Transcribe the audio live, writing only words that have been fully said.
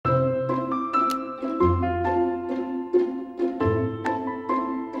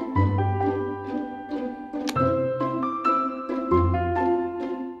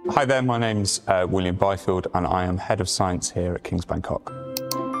Hi there, my name's William Byfield and I am Head of Science here at King's Bangkok.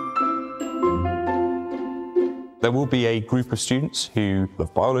 There will be a group of students who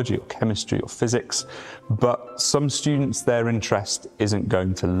love biology or chemistry or physics, but some students, their interest isn't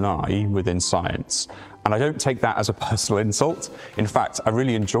going to lie within science. And I don't take that as a personal insult. In fact, I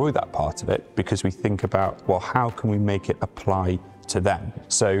really enjoy that part of it because we think about, well, how can we make it apply to them?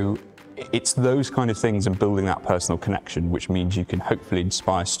 So it's those kind of things and building that personal connection, which means you can hopefully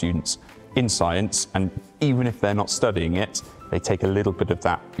inspire students in science, and even if they're not studying it, they take a little bit of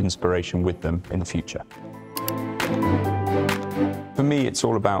that inspiration with them in the future. For me, it's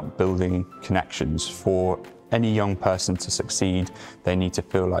all about building connections. For any young person to succeed, they need to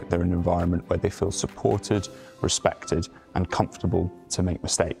feel like they're in an environment where they feel supported, respected, and comfortable to make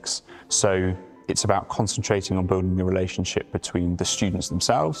mistakes. So it's about concentrating on building the relationship between the students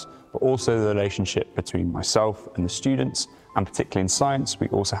themselves, but also the relationship between myself and the students, and particularly in science, we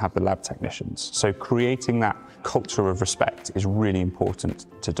also have the lab technicians. So creating that culture of respect is really important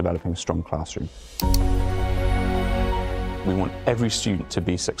to developing a strong classroom. We want every student to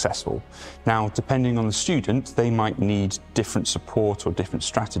be successful. Now, depending on the student, they might need different support or different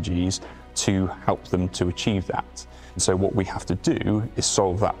strategies to help them to achieve that. And so what we have to do is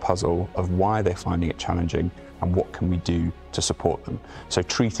solve that puzzle of why they're finding it challenging and what can we do to support them. So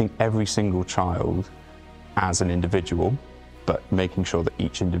treating every single child as an individual, but making sure that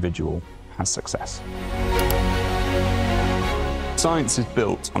each individual has success. Science is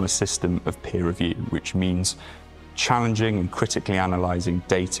built on a system of peer review, which means challenging and critically analysing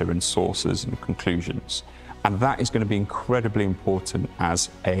data and sources and conclusions. And that is going to be incredibly important as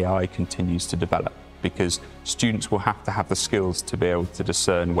AI continues to develop, because students will have to have the skills to be able to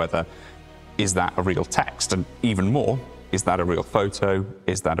discern whether is that a real text, and even more, is that a real photo,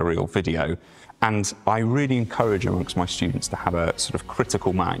 is that a real video? And I really encourage amongst my students to have a sort of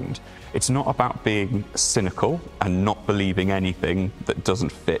critical mind. It's not about being cynical and not believing anything that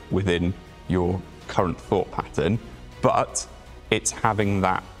doesn't fit within your current thought pattern, but it's having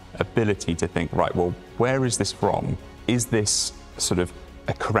that ability to think, right, well, where is this from? Is this sort of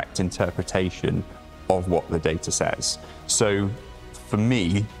a correct interpretation of what the data says? So for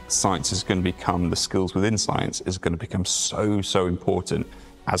me, science is going to become, the skills within science is going to become so important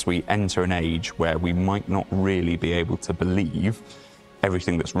as we enter an age where we might not really be able to believe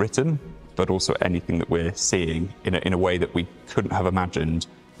everything that's written, but also anything that we're seeing in a way that we couldn't have imagined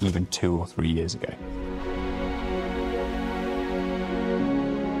even 2 or 3 years ago.